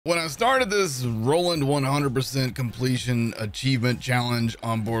When I started this Roland 100% completion achievement challenge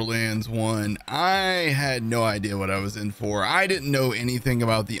on Borderlands 1, I had no idea what I was in for. I didn't know anything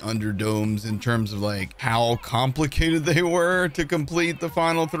about the Underdomes in terms of like how complicated they were to complete the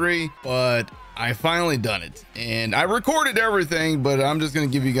final 3, but I finally done it and I recorded everything, but I'm just going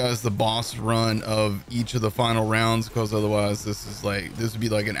to give you guys the boss run of each of the final rounds, because otherwise this would be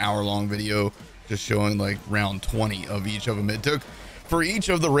like an hour-long video just showing like round 20 of each of them. It took for each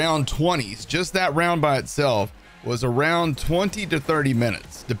of the round 20s, just that round by itself was around 20 to 30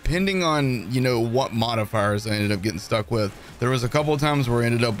 minutes, depending on, you know, what modifiers I ended up getting stuck with. There was a couple of times where I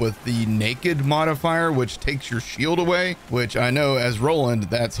ended up with the naked modifier, which takes your shield away, which I know as Roland,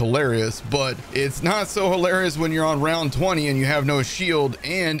 that's hilarious, but it's not so hilarious when you're on round 20 and you have no shield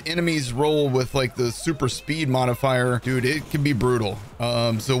and enemies roll with like the super speed modifier. Dude, it can be brutal.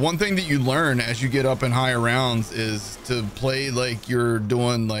 So one thing that you learn as you get up in higher rounds is to play like you're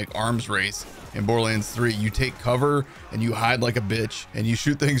doing like arms race. In Borderlands 3, you take cover and you hide like a bitch and you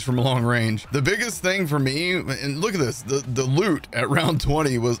shoot things from long range. The biggest thing for me, and look at this, the loot at round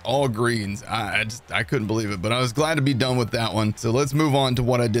 20 was all greens. I couldn't believe it, but I was glad to be done with that one. So let's move on to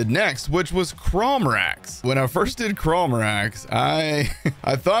what I did next, which was chrome racks. When I first did chrome racks, I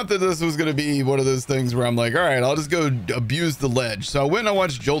thought that this was gonna be one of those things where I'm like, all right, I'll just go abuse the ledge. So I went and I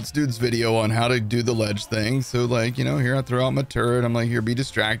watched Jolt's dude's video on how to do the ledge thing. So like, you know, here I throw out my turret. I'm like, here, be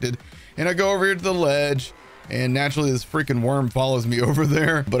distracted. And I go over here to the ledge, and naturally this freaking worm follows me over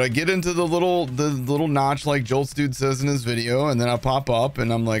there. But I get into the little notch like Jolt's dude says in his video, and then I pop up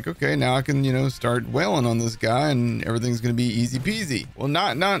and I'm like, okay, now I can, you know, start wailing on this guy and everything's gonna be easy peasy. Well,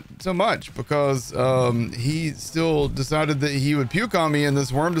 not so much, because he still decided that he would puke on me, and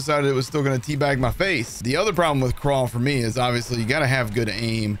this worm decided it was still gonna teabag my face. The other problem with crawl for me is obviously you gotta have good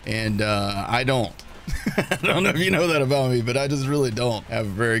aim, and I don't. I don't know if you know that about me, but I just really don't have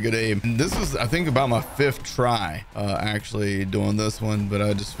very good aim. And this was, I think, about my 5th try actually doing this one, but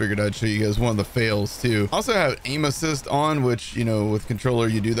I just figured I'd show you guys one of the fails too. I also have aim assist on, which, you know, with controller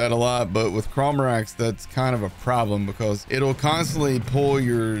you do that a lot, but with chrome racks that's kind of a problem because it'll constantly pull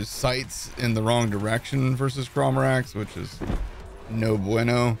your sights in the wrong direction versus chrome racks, which is no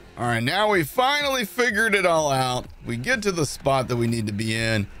bueno. All right, now we finally figured it all out. We get to the spot that we need to be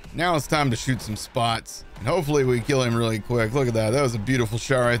in. Now it's time to shoot some spots, and hopefully we kill him really quick. Look at that. That was a beautiful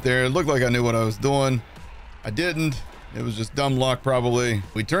shot right there. It looked like I knew what I was doing. I didn't. It was just dumb luck, probably.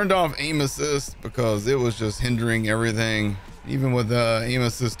 We turned off aim assist because it was just hindering everything. Even with aim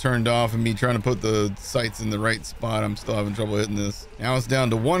assist turned off and me trying to put the sights in the right spot, I'm still having trouble hitting this. Now it's down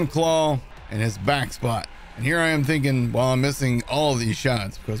to one claw and his back spot. And here I am thinking, while I'm missing all of these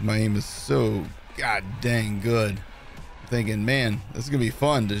shots because my aim is so god dang good, thinking, man, this is gonna be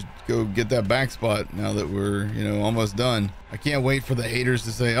fun to go get that back spot now that we're, you know, almost done. I can't wait for the haters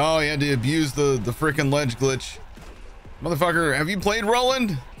to say, oh, you had to abuse the freaking ledge glitch. Motherfucker, have you played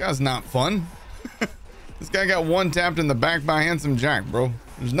Roland? Guy's not fun. This guy got one tapped in the back by Handsome Jack, bro.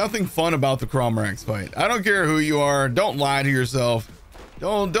 There's nothing fun about the chrome racks fight. I don't care who you are. Don't lie to yourself.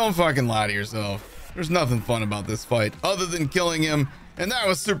 Don't fucking lie to yourself. There's nothing fun about this fight other than killing him. And that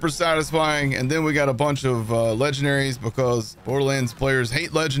was super satisfying. And then we got a bunch of legendaries because Borderlands players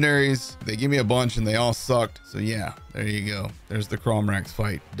hate legendaries. They give me a bunch and they all sucked. So yeah, there you go. There's the chrome racks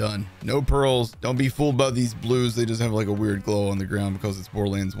fight done. No pearls. Don't be fooled by these blues. They just have like a weird glow on the ground because it's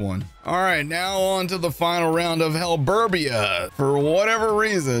Borderlands 1. All right, now on to the final round of Hellburbia. For whatever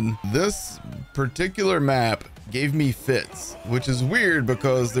reason, this particular map gave me fits, which is weird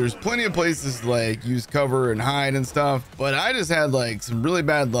because there's plenty of places to like use cover and hide and stuff, but I just had like some really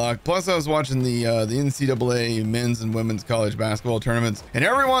bad luck. Plus I was watching the NCAA men's and women's college basketball tournaments, and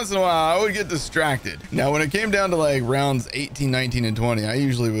every once in a while I would get distracted. Now when it came down to like rounds 18, 19, and 20, I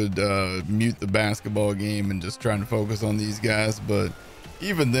usually would mute the basketball game and just try to focus on these guys, but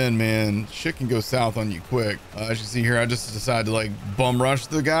even then, man, shit can go south on you quick. As you see here, I just decided to like bum rush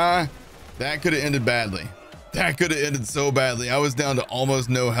the guy. That could have ended badly. That could have ended so badly. I was down to almost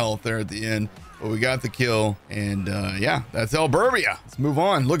no health there at the end, but we got the kill. And yeah, that's Hellburbia. Let's move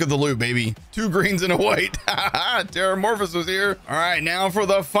on. Look at the loot, baby. 2 greens and a white. Terramorphous was here. All right, now for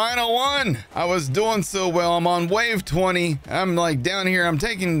the final one. I was doing so well. I'm on wave 20. I'm like down here. I'm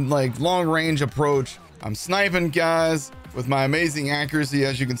taking like long range approach. I'm sniping guys with my amazing accuracy,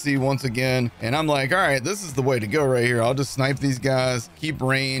 as you can see once again. And I'm like, all right, this is the way to go right here. I'll just snipe these guys, keep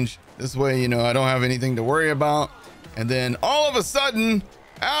range. This way, you know, I don't have anything to worry about. And then all of a sudden,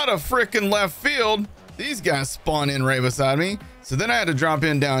 out of freaking left field, these guys spawn in right beside me. So then I had to drop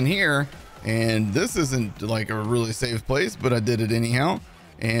in down here, and this isn't like a really safe place, but I did it anyhow.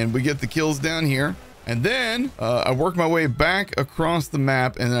 And we get the kills down here. And then I work my way back across the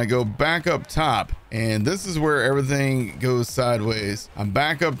map, and then I go back up top. And this is where everything goes sideways. I'm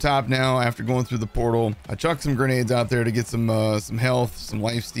back up top now after going through the portal. I chuck some grenades out there to get some health, some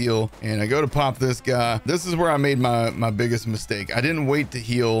life steal, and I go to pop this guy. This is where I made my biggest mistake. I didn't wait to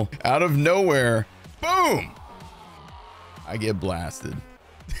heal. Out of nowhere, boom! I get blasted.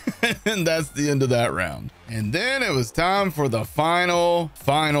 And that's the end of that round. And then it was time for the final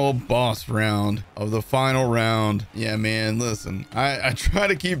boss round of the final round. Yeah, man, listen, I try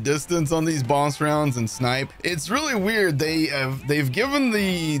to keep distance on these boss rounds and snipe. It's really weird. They've given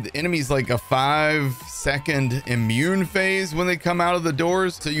the enemies like a 5-second immune phase when they come out of the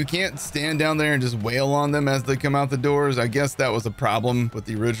doors. So you can't stand down there and just wail on them as they come out the doors. I guess that was a problem with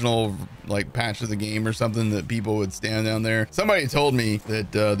the original like patch of the game or something, that people would stand down there. Somebody told me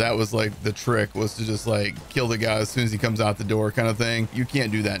that that was like the trick, was to just like kill the guy as soon as he comes out the door kind of thing. You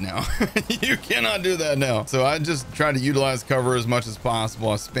can't do that now. You cannot do that now. So I just try to utilize cover as much as possible.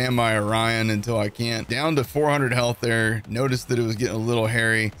 I spam my Orion until I can't. Down to 400 health there. Noticed that it was getting a little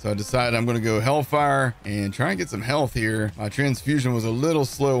hairy, so I decided I'm going to go Hellfire and try and get some health here. My transfusion was a little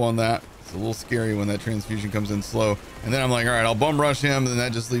slow on that. It's a little scary when that transfusion comes in slow. And then I'm like, all right, I'll bum rush him, and then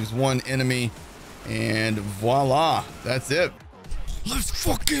that just leaves one enemy, and voila, that's it. Let's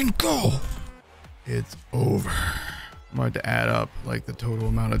fucking go. It's over. I'm about to add up like the total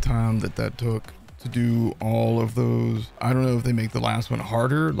amount of time that took to do all of those. I don't know if they make the last one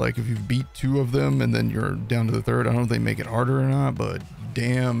harder, like if you've beat 2 of them and then you're down to the 3rd. I don't know if they make it harder or not, but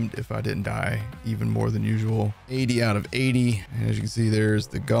damned if I didn't die even more than usual. 80 out of 80. And as you can see, there's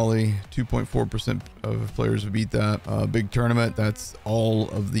the gully. 2.4% of players have beat that. Big tournament, that's all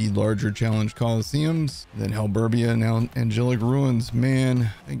of the larger challenge coliseums. Then Helburbia, now Angelic Ruins. Man,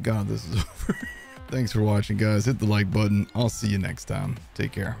 thank God this is over. Thanks for watching, guys. Hit the like button. I'll see you next time.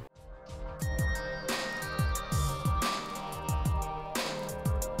 Take care.